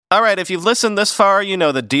All right, if you've listened this far, you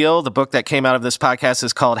know the deal. The book that came out of this podcast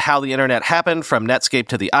is called How the Internet Happened, From Netscape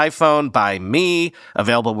to the iPhone by me,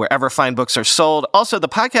 available wherever fine books are sold. Also, the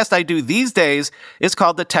podcast I do these days is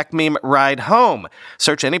called the Tech Meme Ride Home.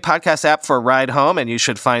 Search any podcast app for Ride Home, and you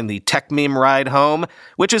should find the Tech Meme Ride Home,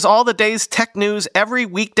 which is all the day's tech news every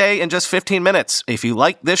weekday in just 15 minutes. If you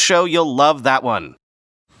like this show, you'll love that one.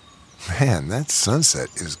 Man, that sunset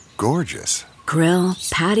is gorgeous. Grill,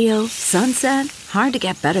 patio, sunset. Hard to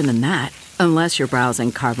get better than that. Unless you're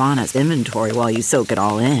browsing Carvana's inventory while you soak it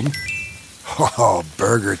all in. Oh,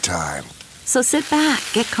 burger time. So sit back,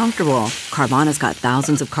 get comfortable. Carvana's got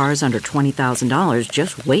thousands of cars under $20,000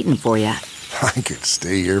 just waiting for you. I could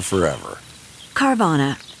stay here forever.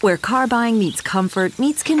 Carvana, where car buying meets comfort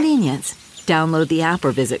meets convenience. Download the app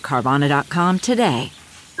or visit Carvana.com today.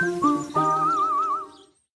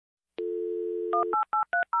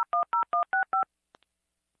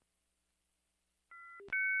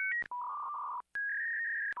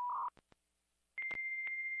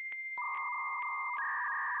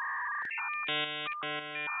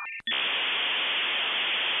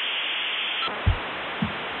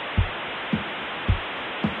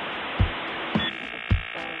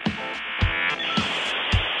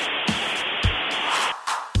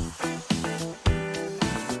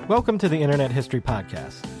 Welcome to the Internet History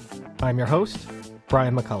Podcast. I'm your host,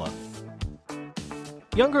 Brian McCullough.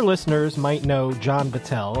 Younger listeners might know John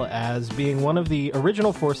Battelle as being one of the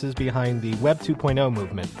original forces behind the Web 2.0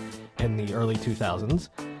 movement in the early 2000s,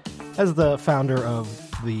 as the founder of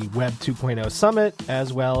the Web 2.0 Summit,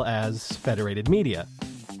 as well as Federated Media.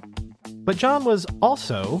 But John was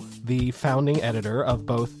also the founding editor of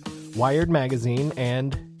both Wired Magazine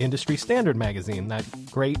and Industry Standard Magazine, that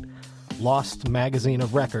great lost magazine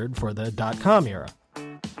of record for the dot-com era.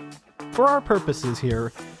 For our purposes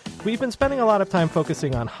here, we've been spending a lot of time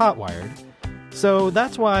focusing on Hotwired, so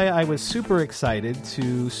that's why I was super excited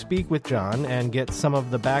to speak with John and get some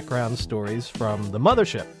of the background stories from the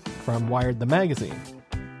mothership, from Wired the magazine.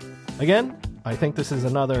 Again, I think this is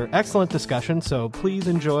another excellent discussion, so please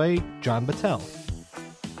enjoy John Battelle.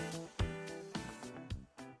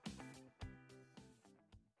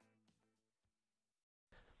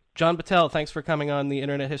 John Battelle, thanks for coming on the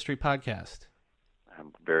Internet History Podcast.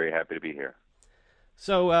 I'm very happy to be here.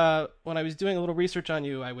 So when I was doing a little research on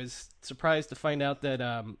you, I was surprised to find out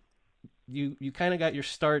that you kind of got your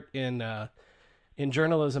start in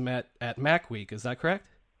journalism at MacWeek. Is that correct?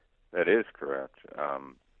 That is correct.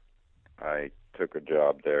 I took a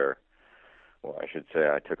job there. Well, I should say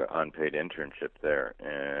I took an unpaid internship there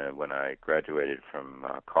when I graduated from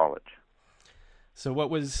college. So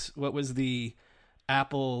what was the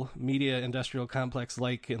Apple Media Industrial Complex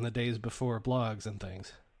like in the days before blogs and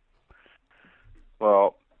things?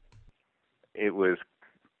 Well, it was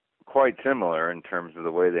quite similar in terms of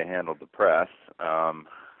the way they handled the press. I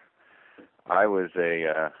was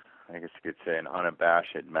I guess you could say, an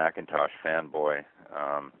unabashed Macintosh fanboy.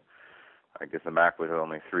 I guess the Mac was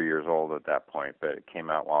only 3 years old at that point, but it came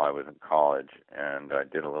out while I was in college, and I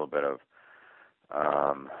did a little bit of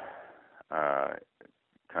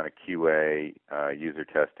kind of QA, user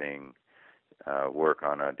testing work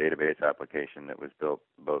on a database application that was built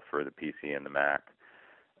both for the PC and the Mac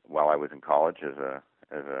while I was in college as a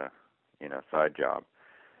side job,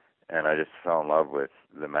 and I just fell in love with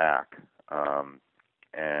the Mac and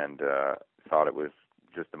thought it was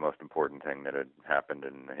just the most important thing that had happened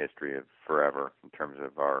in the history of forever in terms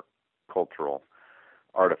of our cultural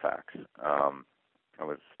artifacts. I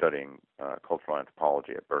was studying cultural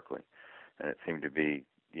anthropology at Berkeley, and it seemed to be,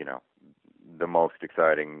 the most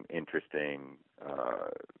exciting, interesting,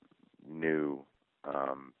 new,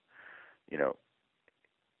 kind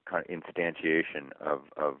of instantiation of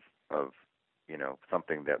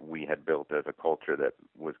something that we had built as a culture that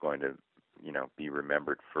was going to, be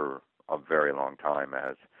remembered for a very long time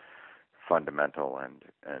as fundamental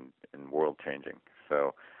and world-changing.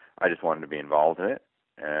 So I just wanted to be involved in it,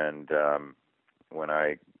 and when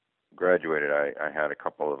I graduated, I had a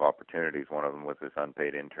couple of opportunities. One of them was this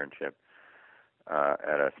unpaid internship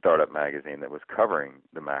at a startup magazine that was covering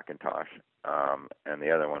the Macintosh, and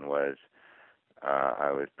the other one was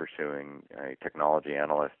I was pursuing a technology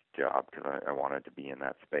analyst job because I wanted to be in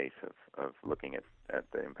that space of looking at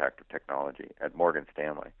the impact of technology at Morgan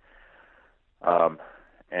Stanley.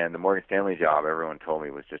 And the Morgan Stanley job, everyone told me,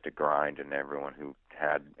 was just a grind, and everyone who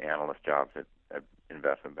had analyst jobs at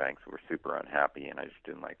investment banks were super unhappy, and I just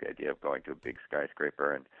didn't like the idea of going to a big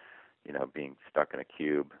skyscraper and, being stuck in a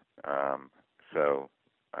cube. So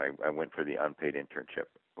I went for the unpaid internship,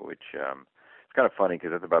 which it's kind of funny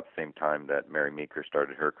because it's about the same time that Mary Meeker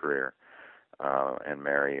started her career. And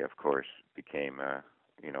Mary, of course, became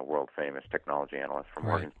world famous technology analyst from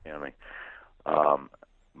Right. Morgan Stanley.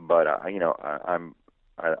 But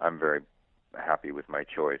I'm very happy with my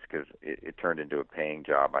choice because it turned into a paying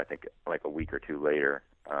job. I think like a week or two later,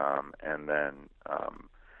 and then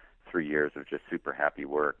 3 years of just super happy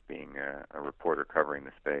work being a reporter covering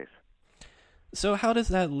the space. So how does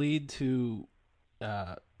that lead to,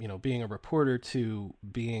 being a reporter to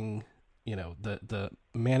being, the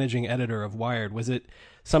managing editor of Wired? Was it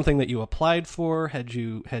something that you applied for? Had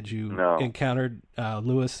you No. encountered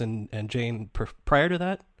Lewis and Jane prior to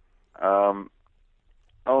that?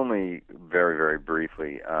 Only very, very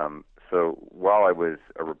briefly. So while I was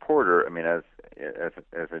a reporter, I mean, as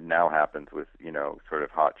it now happens with sort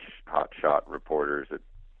of hot shot reporters at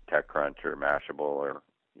TechCrunch or Mashable or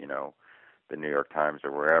the New York Times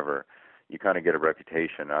or wherever, you kind of get a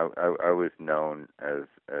reputation. I was known as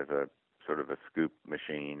a sort of a scoop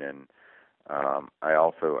machine, and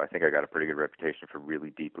I think I got a pretty good reputation for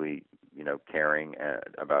really deeply caring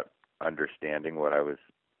about understanding what I was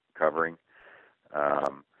covering. I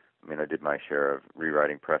mean, I did my share of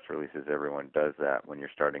rewriting press releases. Everyone does that when you're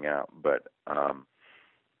starting out. But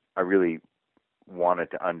I really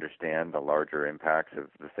wanted to understand the larger impacts of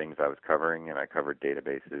the things I was covering, and I covered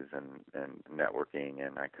databases and networking,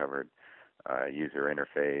 and I covered user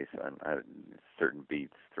interface and certain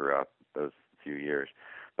beats throughout those few years.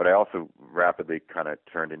 But I also rapidly kind of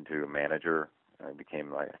turned into a manager. I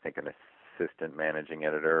became, I think, an assistant managing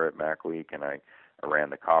editor at MacWeek, and I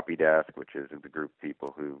ran the copy desk, which is the group of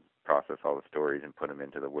people who process all the stories and put them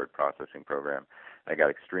into the word processing program. I got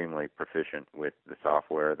extremely proficient with the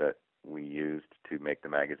software that we used to make the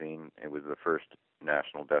magazine. It was the first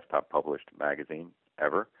national desktop published magazine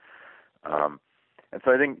ever. And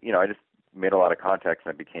so I think, I just made a lot of contacts,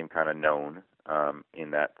 and I became kind of known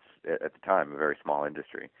in that, at the time, a very small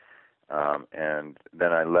industry. And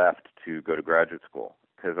then I left to go to graduate school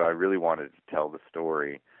because I really wanted to tell the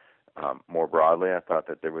story more broadly. I thought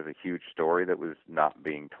that there was a huge story that was not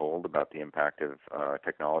being told about the impact of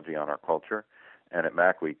technology on our culture. And at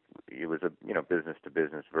MacWeek, it was a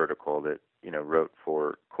business-to-business vertical that wrote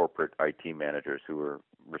for corporate IT managers who were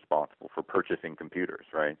responsible for purchasing computers,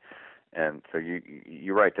 right? And so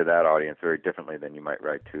you write to that audience very differently than you might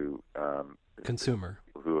write to Consumer,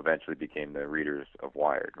 who eventually became the readers of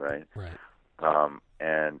Wired, right? Right.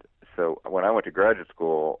 And so when I went to graduate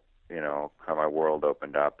school, kind of my world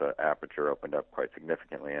opened up, the aperture opened up quite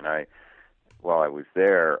significantly. And while I was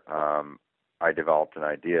there, I developed an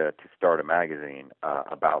idea to start a magazine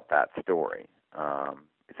about that story.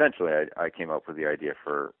 Essentially, I came up with the idea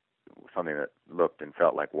for something that looked and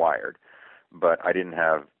felt like Wired, but I didn't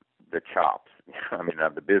have the chops. I didn't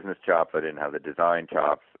have the business chops. I didn't have the design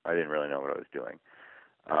chops. I didn't really know what I was doing.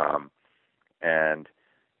 And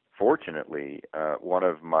fortunately, one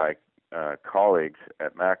of my colleagues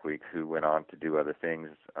at MacWeek who went on to do other things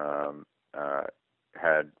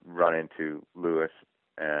had run into Lewis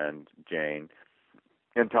and Jane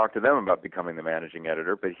and talked to them about becoming the managing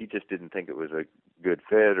editor, but he just didn't think it was a good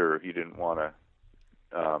fit, or he didn't want to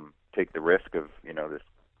take the risk of this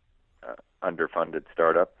underfunded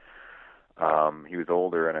startup. He was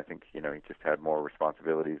older, and I think he just had more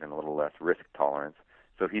responsibilities and a little less risk tolerance.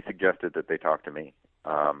 So he suggested that they talk to me.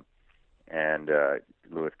 And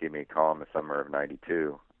Lewis gave me a call in the summer of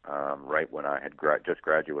 '92, right when I had just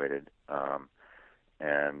graduated,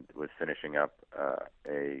 and was finishing up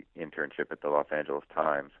a internship at the Los Angeles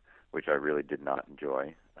Times, which I really did not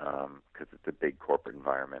enjoy because it's a big corporate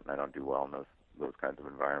environment, and I don't do well in those kinds of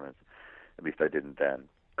environments. At least I didn't then.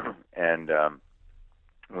 And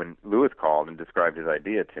when Lewis called and described his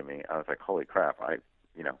idea to me, I was like, "Holy crap!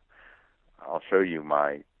 I'll show you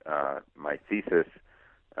my thesis."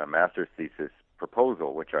 A master's thesis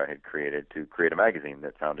proposal, which I had created to create a magazine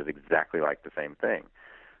that sounded exactly like the same thing.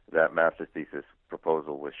 That master's thesis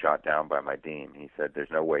proposal was shot down by my dean. He said, "There's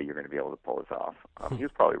no way you're going to be able to pull this off." He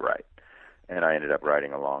was probably right. And I ended up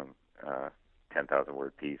writing a long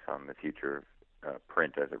 10,000-word piece on the future of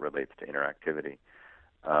print as it relates to interactivity.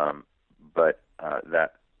 But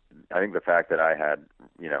I think the fact that I had,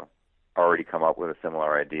 already come up with a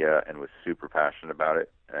similar idea and was super passionate about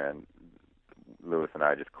it, and Lewis and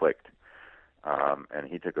I just clicked, and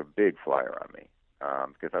he took a big flyer on me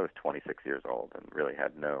because I was 26 years old and really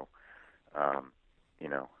had no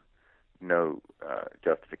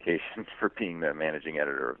justification for being the managing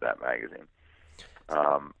editor of that magazine.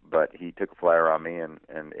 But he took a flyer on me, and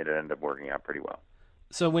it ended up working out pretty well.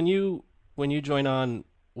 So when you join on,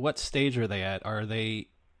 what stage are they at? Are they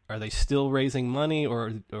still raising money,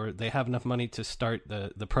 or they have enough money to start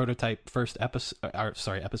the prototype first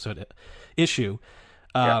episode issue?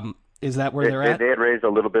 Yeah. Is that where they're at? They had raised a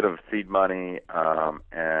little bit of seed money,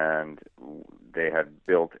 and they had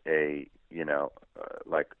built a,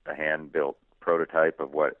 like a hand-built prototype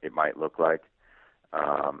of what it might look like.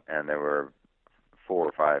 And there were 4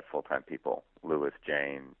 or 5 full-time people: Louis,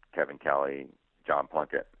 Jane, Kevin Kelly, John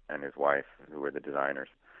Plunkett, and his wife, who were the designers,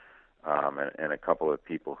 and a couple of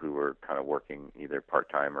people who were kind of working either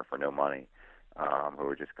part-time or for no money, who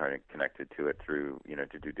were just kind of connected to it through,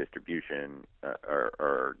 to do distribution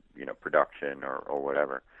or production or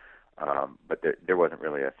whatever. But there wasn't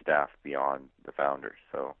really a staff beyond the founders.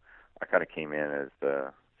 So I kind of came in as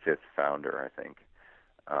the 5th founder, I think.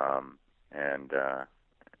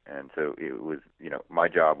 And so it was, my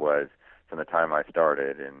job was from the time I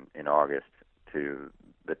started in August to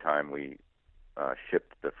the time we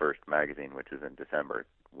shipped the first magazine, which was in December,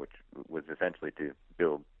 which was essentially to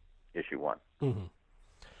build issue 1. Mm-hmm.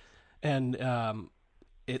 And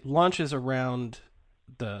it launches around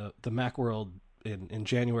the Macworld in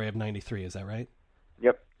January of '93. Is that right?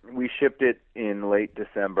 Yep. We shipped it in late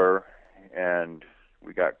December, and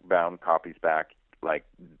we got bound copies back like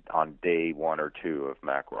on day 1 or 2 of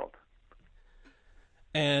Macworld.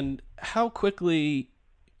 And how quickly,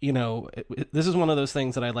 this is one of those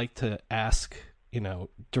things that I like to ask,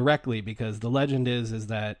 directly, because the legend is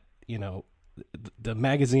that, the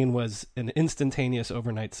magazine was an instantaneous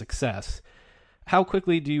overnight success. How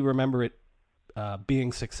quickly do you remember it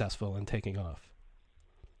being successful and taking off?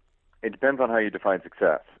 It depends on how you define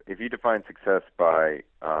success. If you define success by,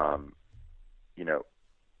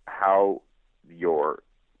 how your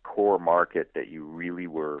core market that you really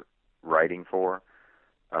were writing for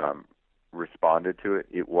responded to it,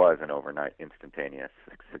 it was an overnight instantaneous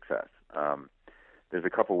success. There's a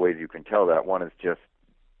couple ways you can tell that. One is just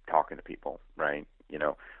talking to people, right?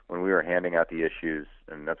 When we were handing out the issues,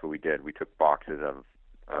 and that's what we did, we took boxes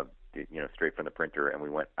of straight from the printer, and we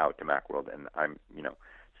went out to Macworld, and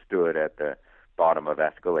stood at the bottom of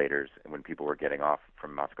escalators when people were getting off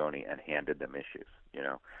from Moscone and handed them issues,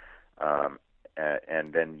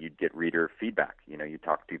 and then you'd get reader feedback. You'd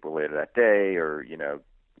talk to people later that day, or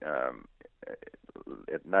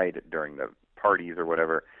at night during the parties or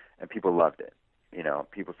whatever, and people loved it.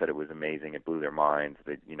 People said it was amazing. It blew their minds.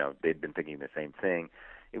 They'd been thinking the same thing.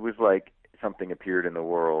 It was like something appeared in the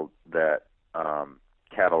world that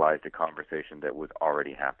catalyzed a conversation that was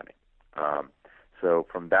already happening. So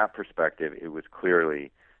from that perspective, it was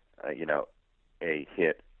clearly, a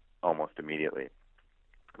hit almost immediately.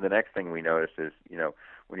 The next thing we noticed is,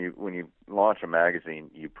 when you launch a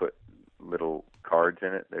magazine, you put little cards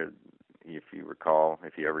in it. If you recall,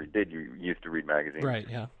 if you ever did, you used to read magazines. Right,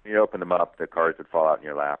 yeah. You open them up, the cards would fall out in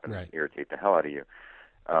your lap and right. irritate the hell out of you.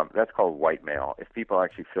 That's called white mail. If people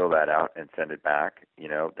actually fill that out and send it back,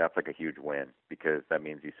 that's like a huge win, because that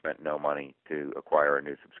means you spent no money to acquire a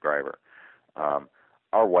new subscriber.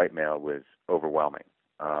 Our white mail was overwhelming.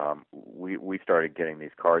 We started getting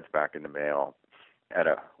these cards back in the mail at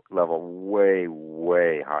a level way,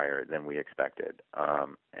 way higher than we expected.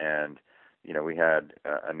 And we had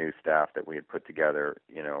a new staff that we had put together.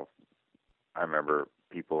 I remember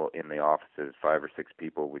people in the offices, 5 or 6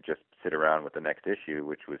 people, would just sit around with the next issue,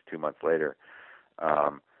 which was 2 months later,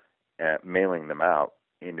 mailing them out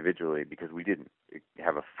individually, because we didn't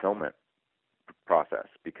have a fulfillment process,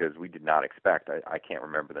 because we did not expect, I can't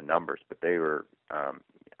remember the numbers, but they were,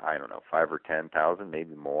 5 or 10,000,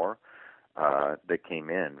 maybe more, that came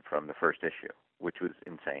in from the first issue, which was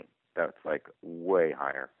insane. That's like way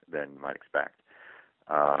higher than you might expect.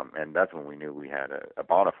 And that's when we knew we had a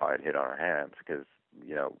bona fide hit on our hands, because,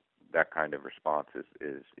 that kind of response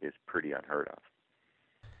is pretty unheard of.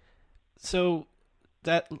 So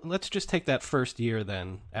let's just take that first year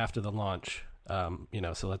then after the launch.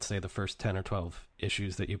 So let's say the first 10 or 12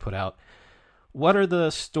 issues that you put out. What are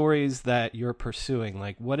the stories that you're pursuing?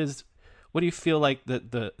 Like, what do you feel like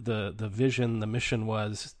the vision, the mission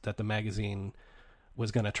was that the magazine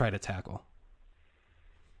was going to try to tackle?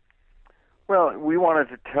 Well, we wanted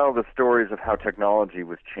to tell the stories of how technology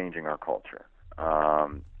was changing our culture.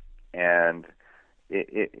 And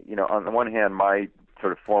on the one hand, my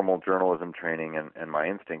sort of formal journalism training and my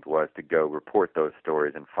instinct was to go report those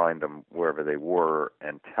stories and find them wherever they were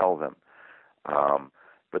and tell them.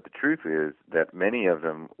 But the truth is that many of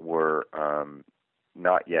them were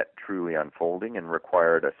not yet truly unfolding and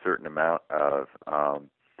required a certain amount of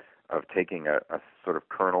taking a sort of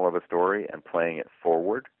kernel of a story and playing it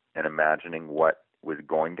forward and imagining what was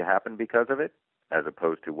going to happen because of it, as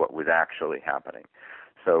opposed to what was actually happening.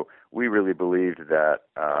 So we really believed that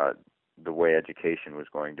the way education was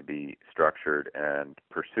going to be structured and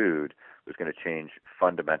pursued was going to change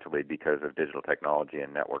fundamentally because of digital technology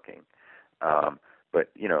and networking. But,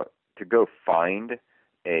 to go find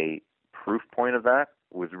a proof point of that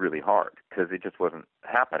was really hard because it just wasn't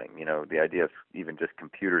happening. You know, the idea of even just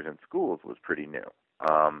computers in schools was pretty new.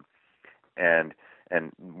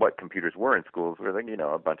 And what computers were in schools were like, you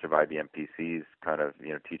know, a bunch of IBM PCs kind of,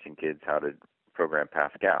 you know, teaching kids how to program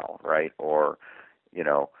Pascal, right? Or, you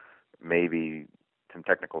know, maybe some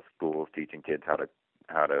technical schools teaching kids how to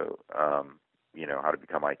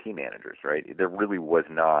become IT managers, right? There really was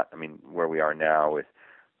not, I mean, where we are now with,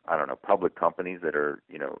 I don't know, public companies that are,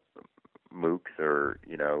 you know, MOOCs or,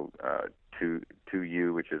 you know,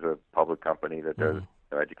 2U, which is a public company that does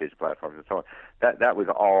education platforms and so on. That was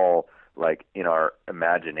all like in our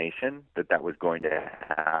imagination that was going to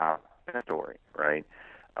have a story, right?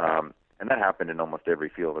 And that happened in almost every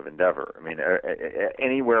field of endeavor. I mean,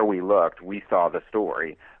 anywhere we looked, we saw the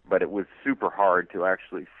story, but it was super hard to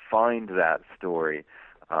actually find that story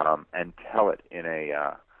and tell it in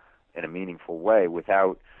a meaningful way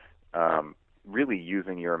without really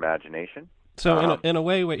using your imagination. So in a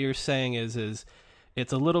way, what you're saying is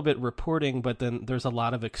it's a little bit reporting, but then there's a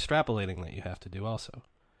lot of extrapolating that you have to do also.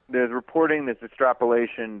 There's reporting, there's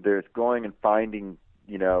extrapolation, there's going and finding,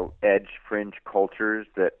 you know, edge fringe cultures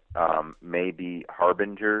that may be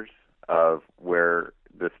harbingers of where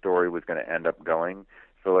the story was going to end up going.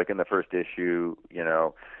 So like in the first issue, you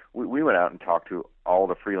know, we went out and talked to all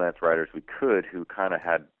the freelance writers we could who kind of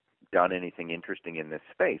had done anything interesting in this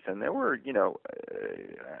space. And there were, you know,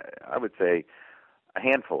 I would say a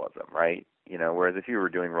handful of them, right? You know, whereas if you were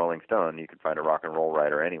doing Rolling Stone, you could find a rock and roll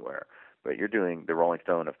writer anywhere. But you're doing the Rolling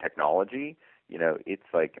Stone of technology, you know, it's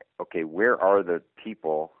like, okay, where are the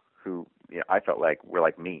people who, you know, I felt like were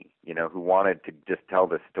like me, you know, who wanted to just tell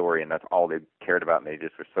this story and that's all they cared about and they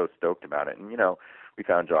just were so stoked about it. And, you know, we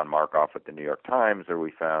found John Markoff at the New York Times, or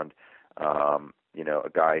we found, you know, a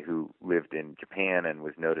guy who lived in Japan and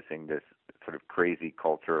was noticing this sort of crazy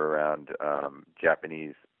culture around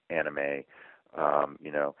Japanese anime,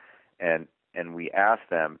 you know, and we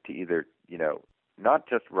asked them to either, you know, not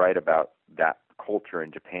just write about that culture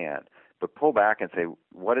in Japan, but pull back and say,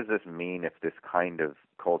 what does this mean if this kind of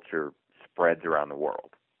culture spreads around the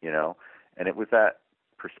world, you know? And it was that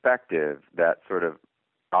perspective, that sort of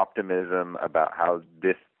optimism about how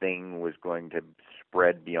this thing was going to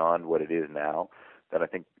spread beyond what it is now that I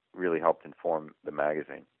think really helped inform the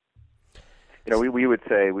magazine. You know, we would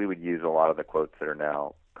say, we would use a lot of the quotes that are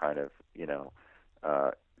now kind of, you know,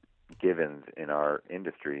 givens in our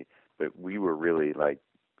industry, but we were really like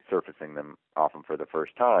surfacing them often for the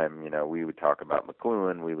first time. You know, we would talk about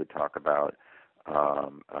McLuhan, we would talk about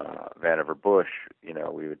Vannevar Bush, you know,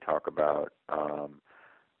 we would talk about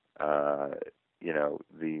you know,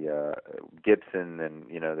 the Gibson, and,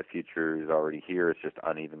 you know, the future is already here, it's just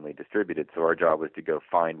unevenly distributed. So our job was to go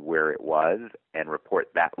find where it was and report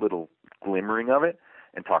that little glimmering of it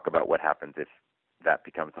and talk about what happens if that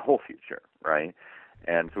becomes the whole future, right?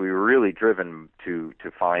 And so we were really driven to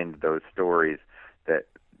find those stories that,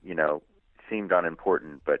 you know, seemed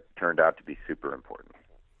unimportant but turned out to be super important.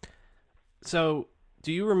 So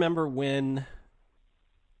do you remember when,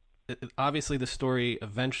 obviously the story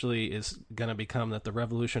eventually is going to become that the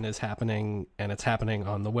revolution is happening, and it's happening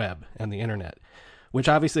on the web and the internet, which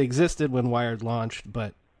obviously existed when Wired launched,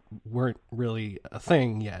 but weren't really a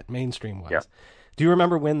thing yet, mainstream-wise. Yeah. Do you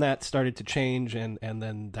remember when that started to change, and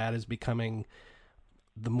then that is becoming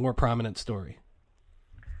the more prominent story?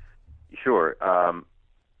 Sure.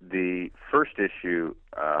 The first issue,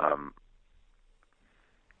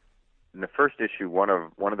 in the first issue, one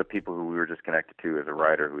of the people who we were just connected to as a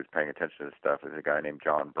writer who was paying attention to this stuff is a guy named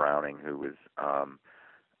John Browning, who was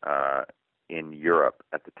in Europe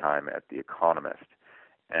at the time at The Economist.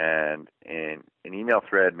 And in an email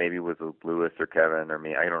thread, maybe it was with Lewis or Kevin or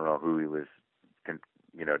me, I don't know who he was,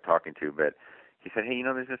 you know, talking to, but he said, hey, you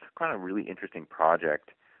know, there's this kind of really interesting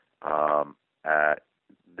project at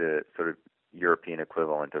the sort of European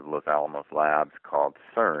equivalent of Los Alamos Labs called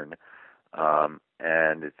CERN,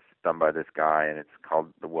 and it's done by this guy, and it's called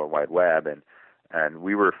the World Wide Web, and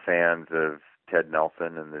we were fans of Ted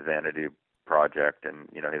Nelson and the Xanadu Project, and,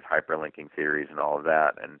 you know, his hyperlinking theories and all of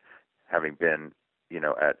that, and having been, you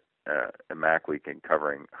know, at Mac Week and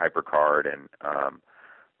covering HyperCard and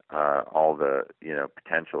all the, you know,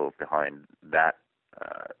 potential behind that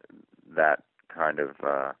that kind of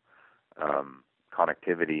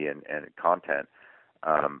connectivity and content,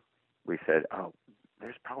 we said, oh,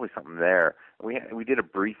 there's probably something there. We did a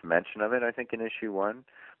brief mention of it, I think, in issue 1,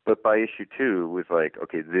 but by issue 2 it was like,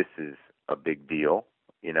 okay, this is a big deal,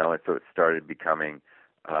 you know, and so it started becoming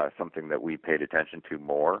something that we paid attention to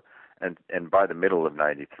more. And by the middle of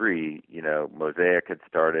 '93, you know, Mosaic had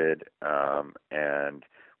started, and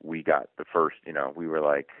we got the first, you know, we were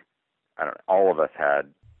like, I don't know, all of us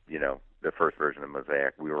had, the first version of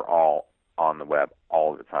Mosaic. We were all on the web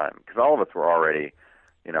all the time because all of us were already,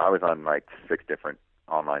 I was on like 6 different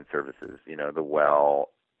online services, the Well,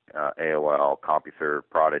 AOL, CompuServe,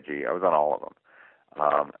 Prodigy. I was on all of them.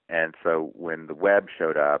 And so when the web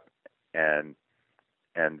showed up and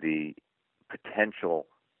the potential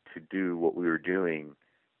to do what we were doing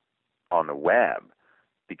on the web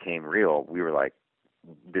became real, we were like,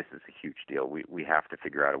 this is a huge deal. We have to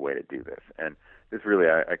figure out a way to do this. And this really,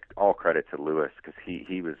 I all credit to Lewis because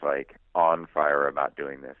he was like on fire about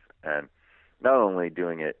doing this. And not only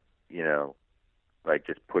doing it, like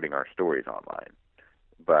just putting our stories online,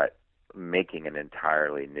 but making an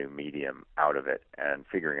entirely new medium out of it and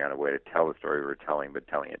figuring out a way to tell the story we were telling, but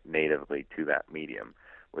telling it natively to that medium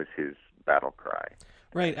was his battle cry.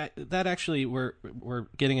 Right. That actually, we're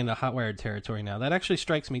getting into Hotwired territory now. That actually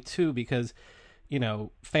strikes me too because,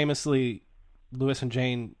 famously, Lewis and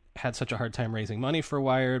Jane had such a hard time raising money for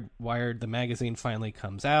Wired. Wired, the magazine, finally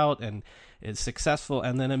comes out and is successful.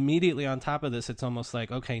 And then immediately on top of this, it's almost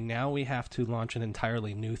like, okay, now we have to launch an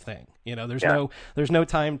entirely new thing. There's no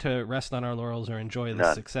time to rest on our laurels or enjoy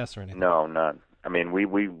the success or anything. No, none. I mean, we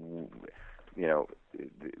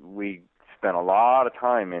spent a lot of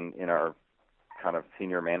time in our kind of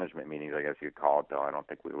senior management meetings, I guess you'd call it, though I don't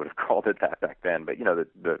think we would have called it that back then. But,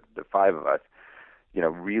 the 5 of us,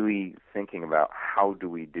 really thinking about how do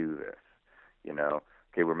we do this?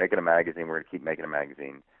 Okay, we're making a magazine, we're going to keep making a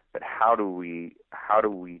magazine, but how do we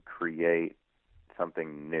create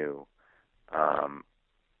something new?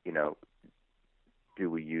 Do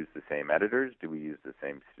we use the same editors? Do we use the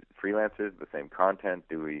same freelancers, the same content?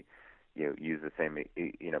 Do we, use the same,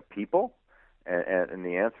 people? And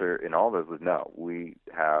the answer in all those was no. We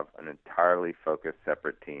have an entirely focused,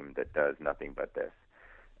 separate team that does nothing but this.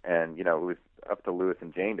 And, it was up to Lewis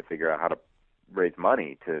and Jane to figure out how to raise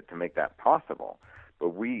money to make that possible.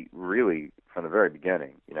 But we really, from the very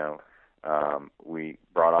beginning, we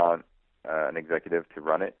brought on an executive to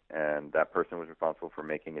run it, and that person was responsible for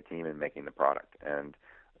making a team and making the product. And,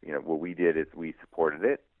 what we did is we supported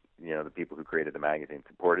it. The people who created the magazine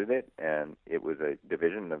supported it, and it was a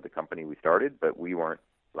division of the company we started, but we didn't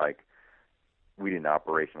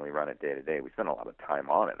operationally run it day to day. We spent a lot of time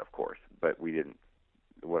on it, of course, but it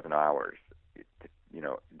wasn't ours,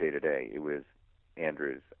 day to day. It was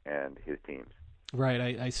Andrew's and his teams.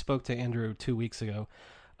 Right. I spoke to Andrew 2 weeks ago.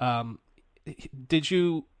 But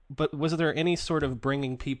was there any sort of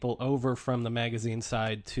bringing people over from the magazine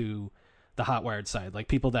side to the Hotwired side? Like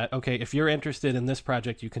people that, okay, if you're interested in this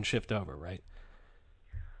project, you can shift over, right?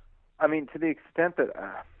 I mean, to the extent that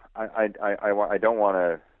I don't want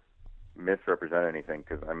to misrepresent anything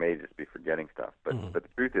because I may just be forgetting stuff, but the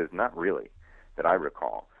truth is not really that I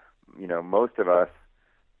recall. Most of us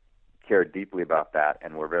cared deeply about that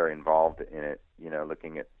and were very involved in it,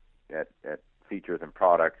 looking at features and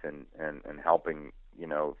products and helping,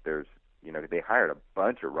 if there's, they hired a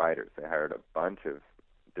bunch of writers. They hired a bunch of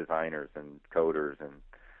designers and coders and,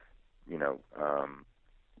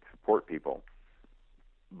 support people.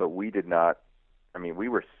 But we did not, we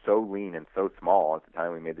were so lean and so small at the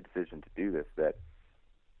time we made the decision to do this that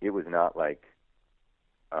it was not like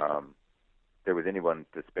there was anyone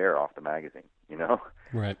to spare off the magazine,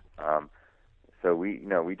 Right. So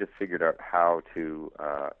we just figured out how to,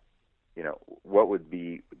 what would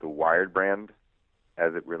be the Wired brand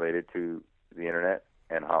as it related to the internet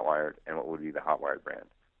and Hotwired, and what would be the Hotwired brand.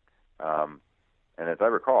 And as I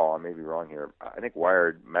recall, I may be wrong here, I think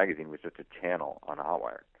Wired magazine was just a channel on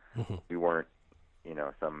Hotwired. Mm-hmm. We weren't,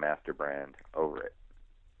 some master brand over it.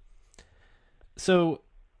 So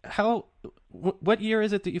what year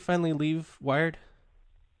is it that you finally leave Wired?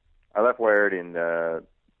 I left Wired in the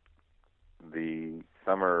late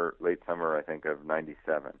summer, I think, of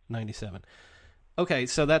 97. 97. Okay,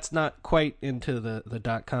 so that's not quite into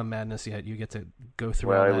the .com madness yet. You get to go through.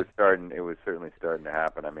 Well, it was certainly starting to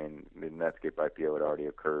happen. The Netscape IPO had already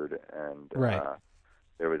occurred, and right.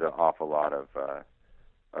 There was an awful lot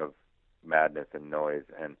of madness and noise,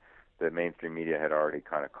 and the mainstream media had already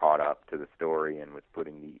kind of caught up to the story and was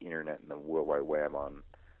putting the internet and the World Wide Web on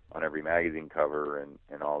every magazine cover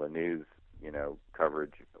and all the news,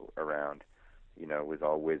 coverage around. Was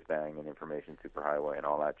all whiz bang and information superhighway and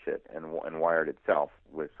all that shit. And Wired itself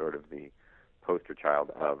was sort of the poster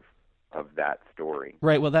child of that story.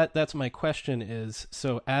 Right. Well, that's my question is,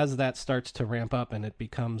 so as that starts to ramp up and it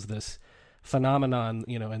becomes this phenomenon,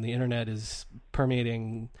 and the internet is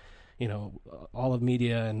permeating, all of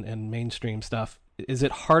media and mainstream stuff, is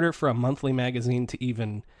it harder for a monthly magazine to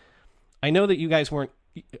even, I know that you guys weren't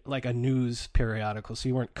like a news periodical, so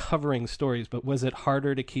you weren't covering stories, but was it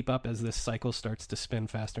harder to keep up as this cycle starts to spin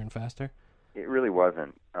faster and faster? It really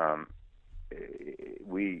wasn't.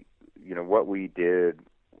 What we did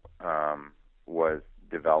was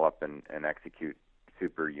develop and execute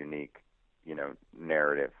super unique,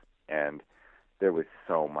 narrative, and there was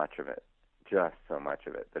so much of it, just so much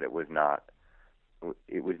of it, that it was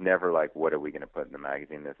never like, what are we going to put in the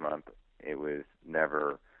magazine this month? It was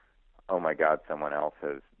never, oh my God, someone else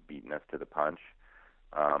has beaten us to the punch.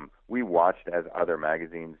 We watched as other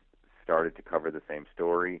magazines started to cover the same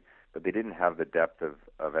story, but they didn't have the depth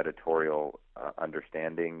of editorial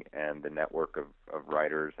understanding and the network of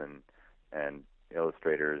writers and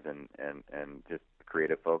illustrators and just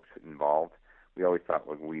creative folks involved. We always thought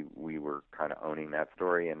we were kind of owning that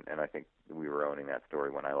story, and I think we were owning that story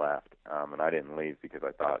when I left. And I didn't leave because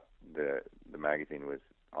I thought the magazine was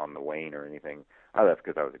on the wane or anything. I left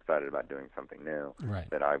because I was excited about doing something new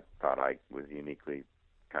that I thought I was uniquely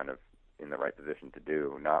kind of in the right position to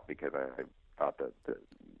do, not because I thought that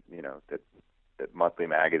monthly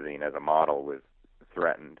magazine as a model was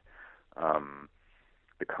threatened.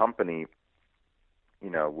 The company,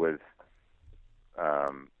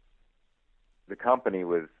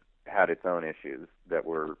 had its own issues that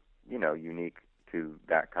were, unique to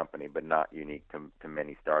that company, but not unique to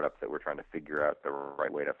many startups that were trying to figure out the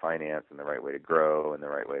right way to finance and the right way to grow and the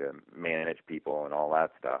right way to manage people and all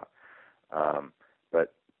that stuff.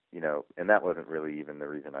 But, and that wasn't really even the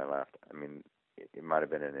reason I left. I mean, it might have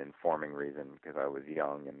been an informing reason because I was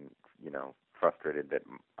young and, frustrated that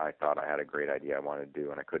I thought I had a great idea I wanted to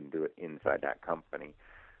do and I couldn't do it inside that company.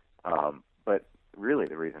 But really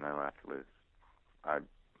the reason I left was I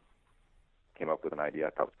came up with an idea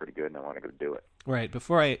I thought was pretty good and I wanted to go do it. Right.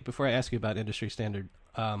 Before I ask you about Industry Standard,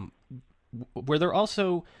 were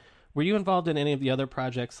you involved in any of the other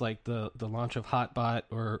projects like the launch of Hotbot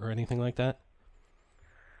or anything like that?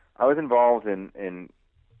 I was involved in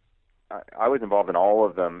all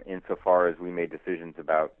of them insofar as we made decisions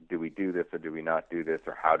about, do we do this or do we not do this,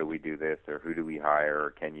 or how do we do this, or who do we hire,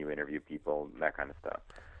 or can you interview people, that kind of stuff.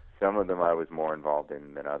 Some of them I was more involved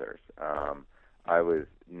in than others. I was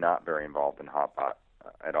not very involved in Hotbot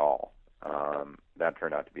at all. That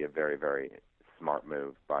turned out to be a very, very smart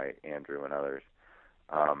move by Andrew and others.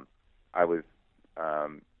 I was,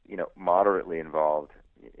 moderately involved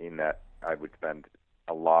in that I would spend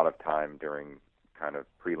a lot of time during kind of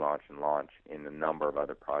pre-launch and launch in a number of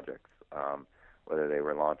other projects, whether they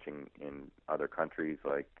were launching in other countries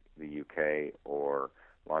like the UK or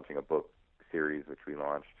launching a book series, which we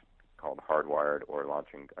launched called Hardwired, or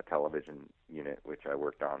launching a television unit, which I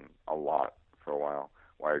worked on a lot for a while,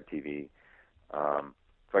 Wired TV. So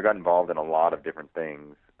I got involved in a lot of different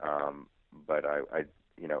things, but I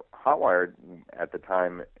Hotwired at the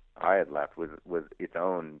time I had left was its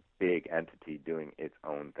own big entity doing its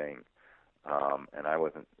own thing. And I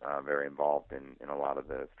wasn't very involved in a lot of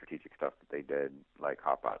the strategic stuff that they did, like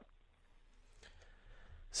Hotbot.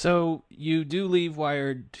 So you do leave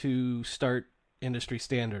Wired to start Industry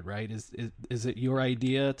Standard, right? Is it your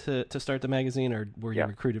idea to start the magazine, or were you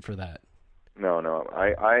recruited for that? No.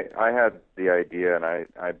 I had the idea, and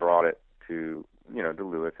I brought it to to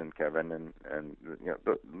Louis and Kevin, and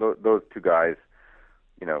those two guys.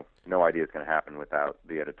 No idea is going to happen without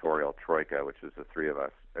the editorial troika, which was the three of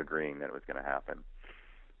us agreeing that it was going to happen.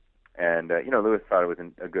 And, Louis thought it was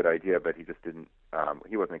a good idea, but he just didn't,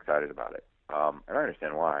 he wasn't excited about it. And I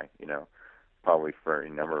understand why, probably for a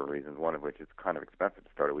number of reasons, one of which is kind of expensive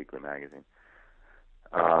to start a weekly magazine.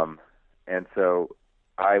 And so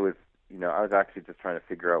I was actually just trying to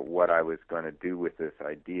figure out what I was going to do with this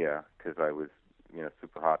idea, because I was,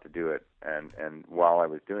 super hot to do it. And while I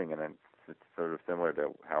was doing it, and it's sort of similar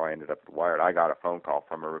to how I ended up at Wired, I got a phone call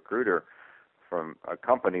from a recruiter from a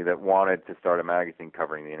company that wanted to start a magazine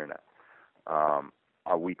covering the internet,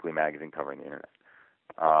 a weekly magazine covering the internet.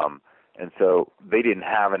 And so they didn't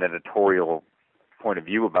have an editorial point of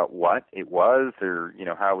view about what it was, or,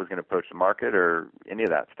 how it was going to approach the market, or any of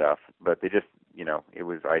that stuff. But they just, it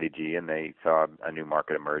was IDG, and they saw a new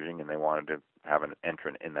market emerging, and they wanted to have an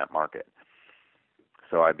entrant in that market.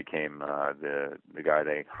 So I became the guy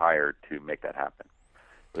they hired to make that happen.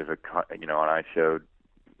 It was and I showed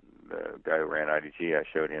the guy who ran IDG, I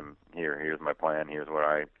showed him, here's my plan, here's what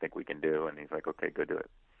I think we can do, and he's like, okay, go do it.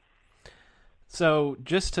 So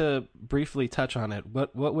just to briefly touch on it,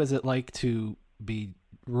 what was it like to be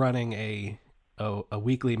running a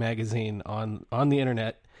weekly magazine on the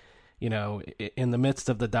internet, in the midst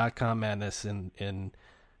of the .com madness in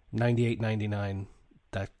 98, 99,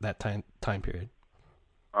 that time period?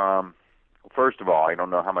 First of all, I don't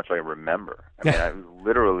know how much I remember. I mean, it was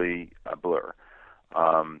literally a blur.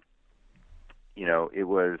 It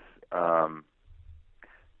was,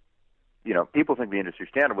 people think the industry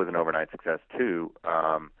standard was an overnight success too,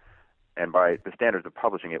 and by the standards of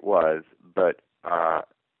publishing it was, but,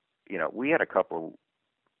 we had a couple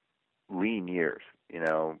lean years,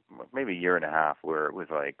 maybe a year and a half where it was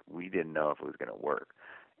like we didn't know if it was going to work.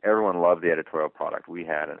 Everyone loved the editorial product. We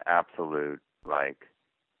had an absolute,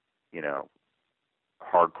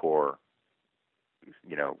 hardcore,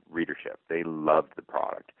 readership. They loved the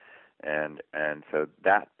product. And so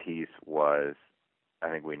that piece was, I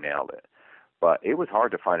think we nailed it. But it was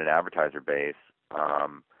hard to find an advertiser base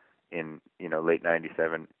in, late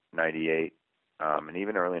 97, 98, and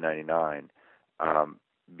even early 99,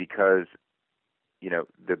 because,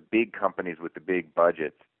 the big companies with the big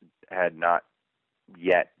budgets had not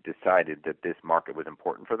yet decided that this market was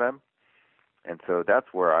important for them. And so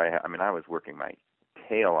that's where I was working my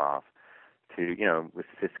tail off to, with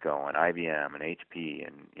Cisco and IBM and HP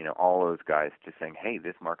and, all those guys just saying, hey,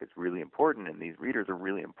 this market's really important and these readers are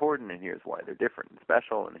really important and here's why they're different and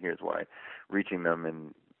special and here's why reaching them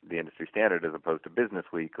in the industry standard as opposed to Business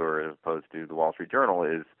Week or as opposed to the Wall Street Journal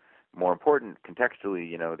is more important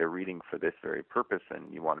contextually. They're reading for this very purpose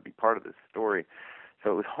and you want to be part of this story.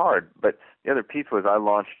 So it was hard. But the other piece was I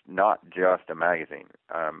launched not just a magazine.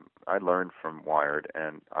 I learned from Wired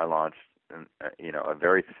and I launched a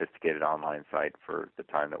very sophisticated online site for the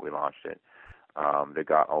time that we launched it. That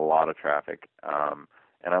got a lot of traffic.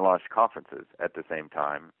 And I launched conferences at the same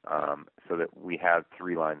time so that we had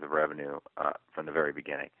 3 lines of revenue from the very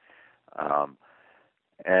beginning.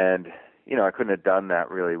 And I couldn't have done that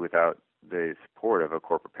really without the support of a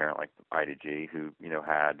corporate parent like IDG who,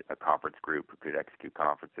 had a conference group who could execute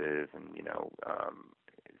conferences and,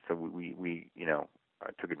 so we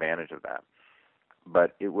took advantage of that.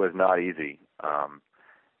 But it was not easy.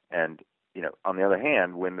 And, on the other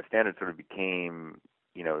hand, when the standard sort of became,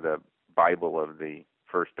 the Bible of the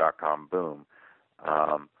first .com boom,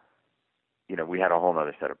 we had a whole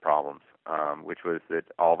other set of problems, which was that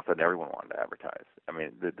all of a sudden everyone wanted to advertise. I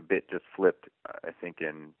mean, the bit just flipped, I think,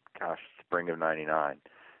 in, spring of 99.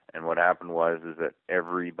 And what happened is that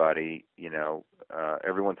everybody,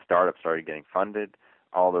 everyone's startup started getting funded.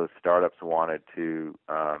 All those startups wanted to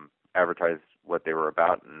advertise what they were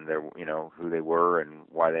about and their, who they were and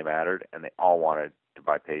why they mattered, and they all wanted to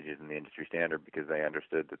buy pages in the industry standard because they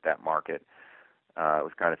understood that market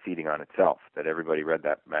was kind of feeding on itself, that everybody read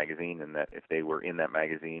that magazine and that if they were in that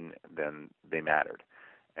magazine, then they mattered.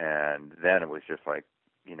 And then it was just like,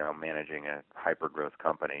 managing a hyper-growth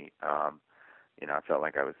company. I felt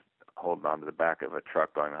like I was holding onto the back of a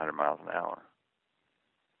truck going 100 miles an hour.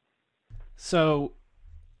 So,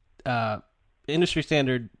 industry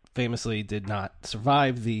standard famously did not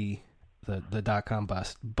survive the .com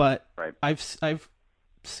bust, but right. I've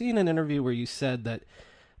seen an interview where you said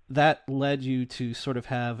that led you to sort of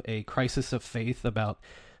have a crisis of faith about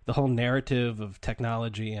the whole narrative of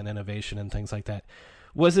technology and innovation and things like that.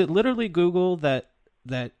 Was it literally Google that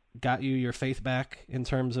got you your faith back in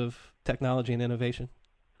terms of technology and innovation?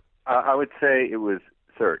 I would say it was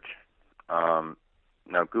search.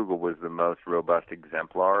 Now, Google was the most robust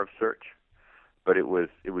exemplar of search, but it was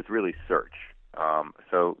really search.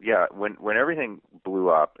 So yeah, when everything blew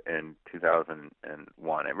up in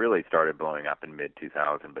 2001, it really started blowing up in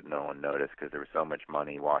mid-2000, but no one noticed because there was so much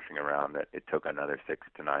money washing around that it took another 6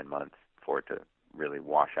 to 9 months for it to really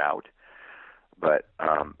wash out. But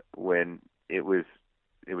when it was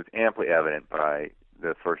amply evident by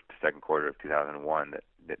the first, second quarter of 2001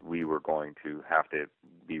 that we were going to have to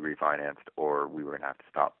be refinanced, or we were going to have to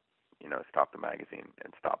stop the magazine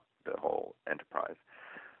and stop the whole enterprise.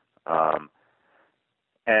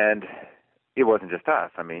 And it wasn't just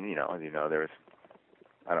us. I mean, there was,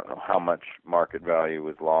 I don't know how much market value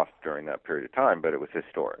was lost during that period of time, but it was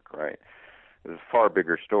historic, right? It was a far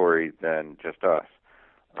bigger story than just us.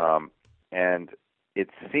 And it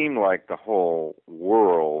seemed like the whole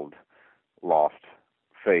world lost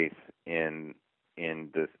faith in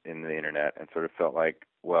the internet and sort of felt like,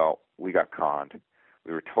 well, we got conned.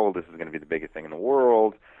 We were told this was going to be the biggest thing in the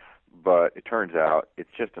world, but it turns out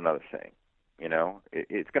it's just another thing.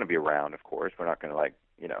 It's going to be around, of course. We're not going to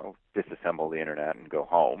disassemble the internet and go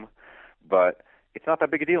home, but it's not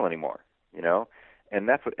that big a deal anymore, and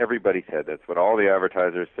that's what everybody said. That's what all the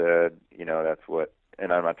advertisers said, that's what,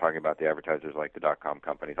 and I'm not talking about the advertisers like the .com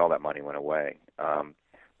companies. All that money went away.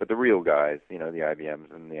 But the real guys, the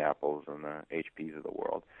IBMs and the Apples and the HPs of the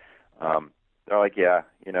world, they're like, yeah,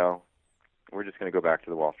 we're just going to go back to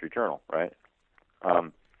the Wall Street Journal, right?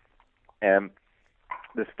 And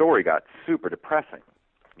the story got super depressing,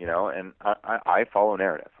 and I follow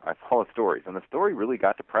narrative. I follow stories, and the story really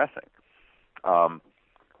got depressing.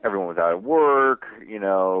 Everyone was out of work.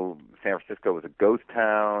 San Francisco was a ghost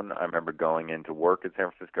town. I remember going into work at San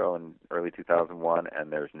Francisco in early 2001,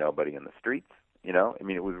 and there's nobody in the streets.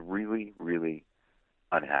 It was really, really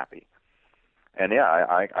unhappy. And yeah,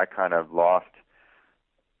 I kind of lost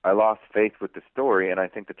faith with the story. And I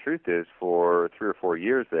think the truth is, for 3 or 4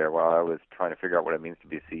 years there, while I was trying to figure out what it means to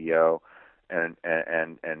be a CEO and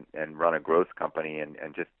run a growth company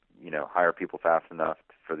and just hire people fast enough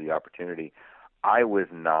for the opportunity, I was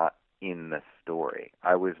not in the story.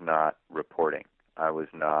 I was not reporting. I was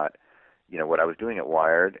not, what I was doing at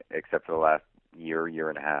Wired, except for the last year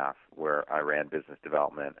and a half, where I ran business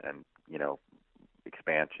development and,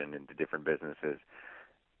 expansion into different businesses.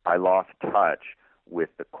 I lost touch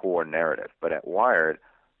with the core narrative. But at Wired,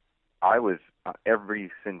 I was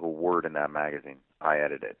every single word in that magazine I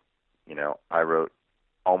edited. I wrote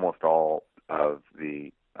almost all of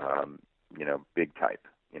the, big type,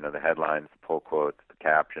 the headlines, the pull quotes, the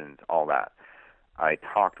captions, all that. I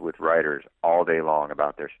talked with writers all day long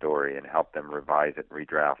about their story and helped them revise it,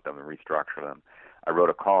 redraft them, and restructure them. I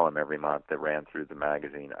wrote a column every month that ran through the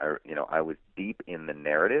magazine. I was deep in the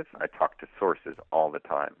narrative. I talked to sources all the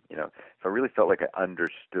time. So I really felt like I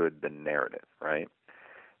understood the narrative, right?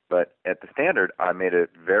 But at the Standard, I made a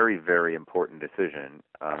very, very important decision,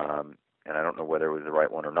 and I don't know whether it was the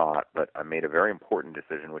right one or not, but I made a very important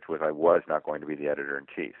decision, which was I was not going to be the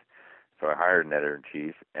editor-in-chief. So I hired an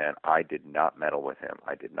editor-in-chief, and I did not meddle with him.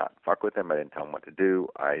 I did not fuck with him. I didn't tell him what to do.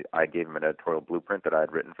 I gave him an editorial blueprint that I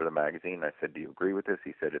had written for the magazine. I said, do you agree with this?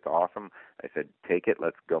 He said, it's awesome. I said, take it.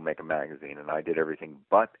 Let's go make a magazine. And I did everything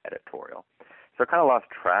but editorial. So I kind of lost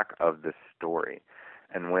track of the story.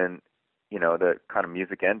 And when, the kind of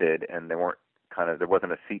music ended and there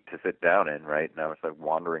wasn't a seat to sit down in, right? And I was like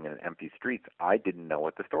wandering in empty streets. I didn't know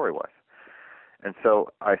what the story was. And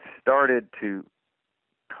so I started to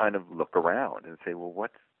kind of look around and say, well,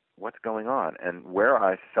 what's going on? And where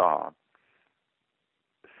I saw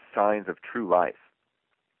signs of true life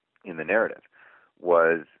in the narrative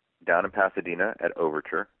was down in Pasadena at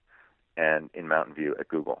Overture and in Mountain View at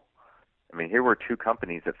Google. I mean, here were two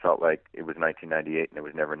companies that felt like it was 1998 and it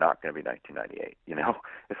was never not going to be 1998.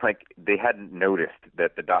 It's like they hadn't noticed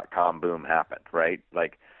that the dot-com boom happened, right?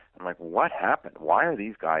 Like, I'm like, what happened? Why are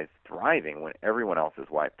these guys thriving when everyone else is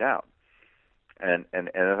wiped out? And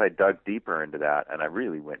as I dug deeper into that, and I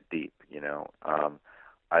really went deep,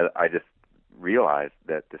 I just realized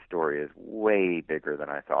that the story is way bigger than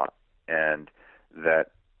I thought, and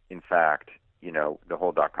that, in fact, the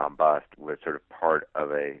whole dot-com bust was sort of part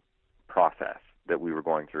of a process that we were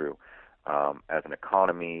going through as an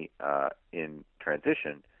economy in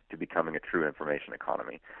transition to becoming a true information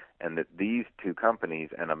economy. And that these two companies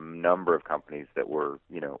and a number of companies that were,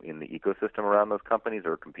 in the ecosystem around those companies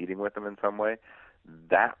or competing with them in some way,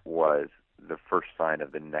 that was the first sign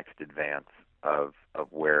of the next advance of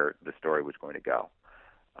where the story was going to go.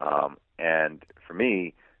 And for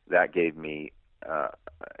me, that gave me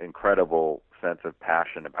incredible sense of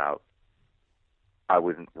passion about I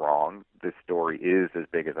wasn't wrong. This story is as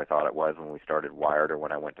big as I thought it was when we started Wired or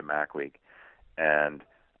when I went to MacWeek. And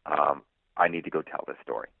I need to go tell this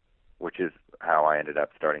story, which is how I ended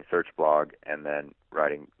up starting SearchBlog and then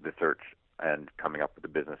writing the search and coming up with the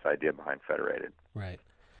business idea behind Federated. Right.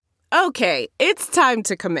 Okay, it's time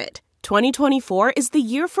to commit. 2024 is the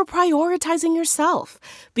year for prioritizing yourself.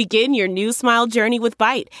 Begin your new smile journey with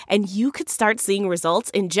Byte, and you could start seeing results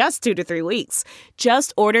in just 2 to 3 weeks.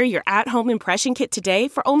 Just order your at-home impression kit today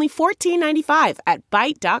for only $14.95 at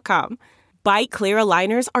Byte.com. Byte clear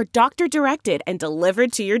aligners are doctor-directed and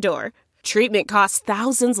delivered to your door. Treatment costs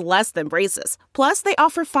thousands less than braces. Plus, they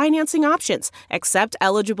offer financing options, accept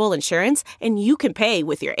eligible insurance, and you can pay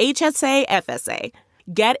with your HSA FSA.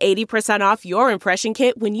 Get 80% off your impression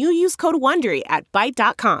kit when you use code WONDERY at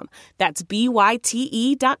Byte.com. That's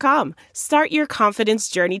BYTE.com. Start your confidence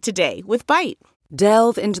journey today with Byte.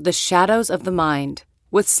 Delve into the shadows of the mind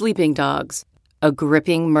with Sleeping Dogs, a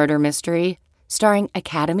gripping murder mystery starring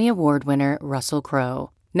Academy Award winner Russell Crowe.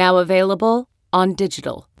 Now available on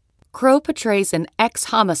digital. Crowe portrays an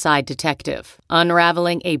ex-homicide detective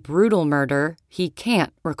unraveling a brutal murder he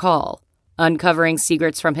can't recall. Uncovering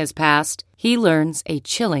secrets from his past, he learns a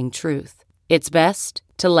chilling truth. It's best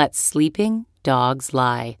to let sleeping dogs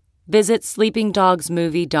lie. Visit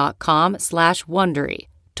sleepingdogsmovie.com/Wondery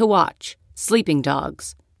to watch Sleeping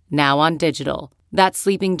Dogs, now on digital. That's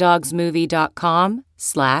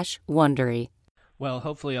sleepingdogsmovie.com/Wondery. Well,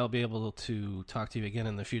 hopefully I'll be able to talk to you again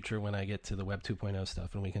in the future when I get to the Web 2.0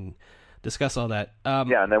 stuff, and we can discuss all that.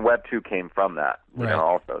 Yeah, and then Web 2 came from that,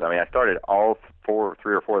 also. I mean, I started all 3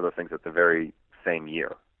 or 4 of those things at the very same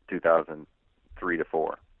year, 2003 to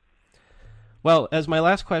 4. Well, as my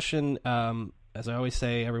last question, as I always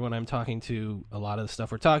say, everyone I'm talking to, a lot of the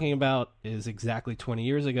stuff we're talking about is exactly 20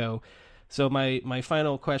 years ago. So my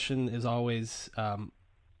final question is always,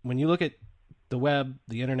 when you look at the web,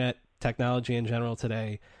 the internet, technology in general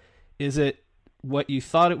today, is it what you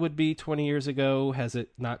thought it would be 20 years ago? Has it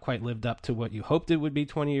not quite lived up to what you hoped it would be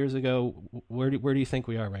 20 years ago? Where do you think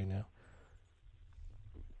we are right now?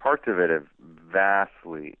 Parts of it have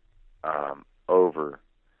vastly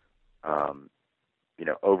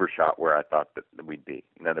overshot where I thought that we'd be.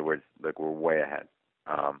 In other words, like, we're way ahead.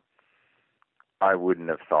 I wouldn't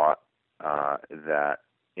have thought that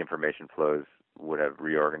information flows would have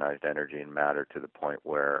reorganized energy and matter to the point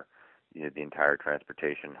where, you know, the entire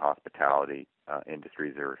transportation, hospitality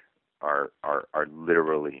industries are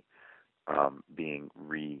literally being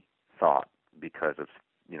rethought because of,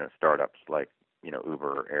 you know, startups like, you know,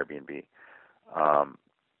 Uber or Airbnb,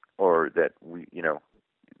 or that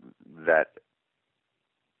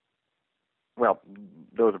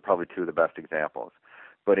those are probably two of the best examples.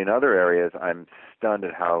 But in other areas, I'm stunned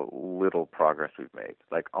at how little progress we've made,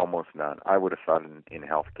 like almost none. I would have thought in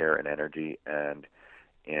healthcare and energy and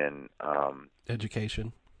in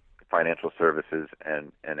education, financial services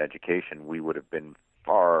and education, we would have been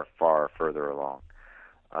far, far further along.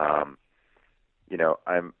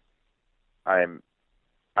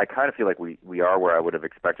 I kind of feel like we are where I would have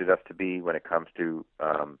expected us to be when it comes to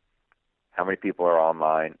how many people are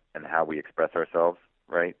online and how we express ourselves,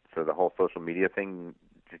 right? So the whole social media thing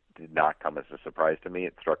did not come as a surprise to me.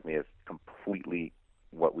 It struck me as completely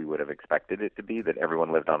what we would have expected it to be, that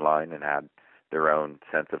everyone lived online and had their own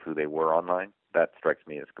sense of who they were online. That strikes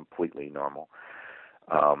me as completely normal.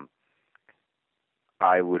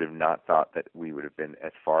 I would have not thought that we would have been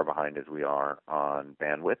as far behind as we are on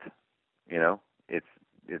bandwidth. You know, it's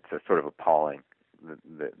a sort of appalling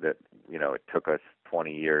that you know, it took us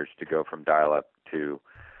 20 years to go from dial-up to,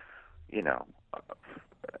 you know,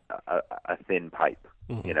 a thin pipe,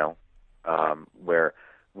 mm-hmm. you know, where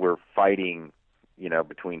we're fighting, you know,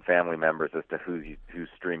 between family members as to who's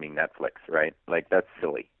streaming Netflix, right? Like, that's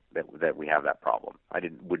silly that we have that problem.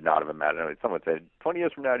 Would not have imagined. Someone said, 20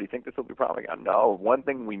 years from now, do you think this will be a problem? I go, no, one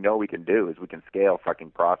thing we know we can do is we can scale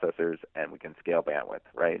fucking processors and we can scale bandwidth,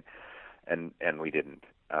 right? And we didn't.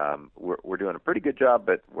 We're doing a pretty good job,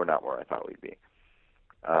 but we're not where I thought we'd be.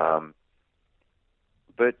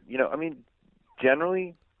 But, you know, I mean,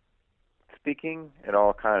 generally speaking, it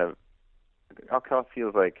all kind of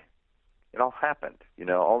feels like it all happened. You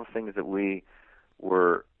know, all the things that we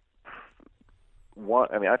were.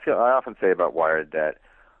 I often say about Wired that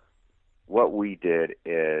what we did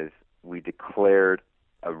is we declared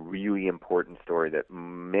a really important story that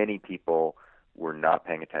many people were not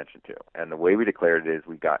paying attention to. And the way we declared it is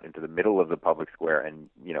we got into the middle of the public square and,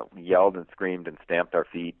 you know, yelled and screamed and stamped our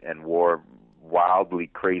feet and wore wildly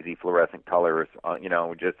crazy fluorescent colors, you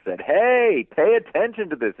know, just said, hey, pay attention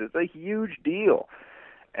to this. It's a huge deal.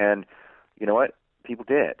 And you know what? People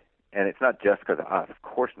did. And it's not just because of us, of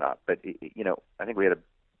course not. But, you know, I think we had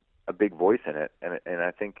a big voice in it. And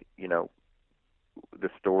I think, you know, the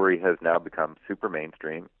story has now become super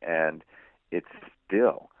mainstream, and it's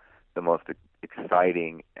still the most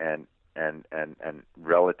exciting and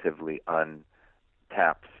relatively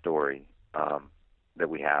untapped story that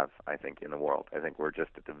we have, I think, in the world. I think we're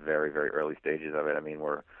just at the very, very early stages of it. I mean,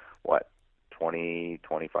 we're,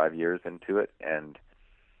 25 years into it, and,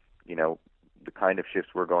 you know, the kind of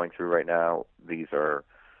shifts we're going through right now, these are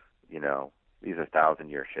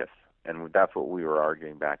 1,000-year shifts. And that's what we were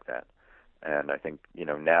arguing back then. And I think, you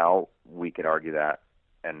know, now we can argue that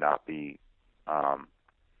and not be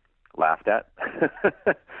laughed at.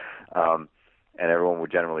 And everyone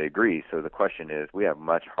would generally agree. So the question is, we have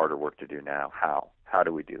much harder work to do now. How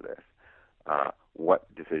do we do this?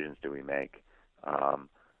 What decisions do we make?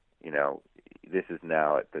 You know, this is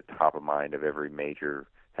now at the top of mind of every major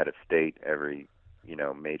head of state, every, you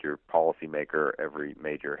know, major policymaker, every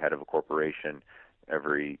major head of a corporation,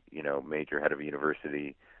 every, you know, major head of a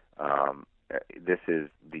university. This is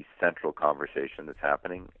the central conversation that's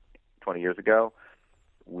happening. 20 years ago,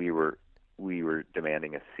 we were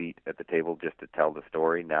demanding a seat at the table just to tell the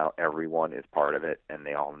story. Now everyone is part of it, and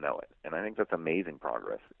they all know it. And I think that's amazing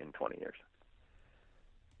progress in 20 years.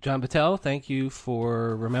 John Battelle, thank you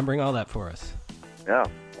for remembering all that for us. Yeah,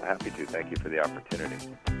 happy to. Thank you for the opportunity.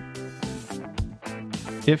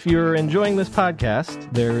 If you're enjoying this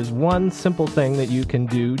podcast, there's one simple thing that you can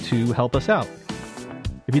do to help us out.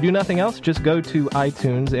 If you do nothing else, just go to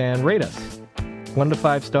iTunes and rate us. 1 to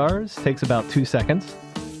 5 stars takes about 2 seconds.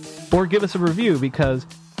 Or give us a review, because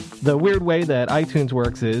the weird way that iTunes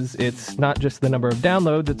works is it's not just the number of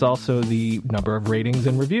downloads, it's also the number of ratings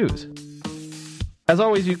and reviews. As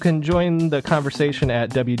always, you can join the conversation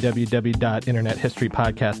at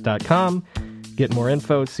www.internethistorypodcast.com. Get more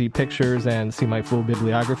info, see pictures, and see my full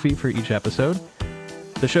bibliography for each episode.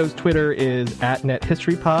 The show's Twitter is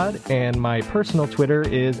 @NetHistoryPod, and my personal Twitter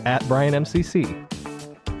is @BrianMCC.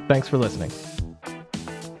 Thanks for listening.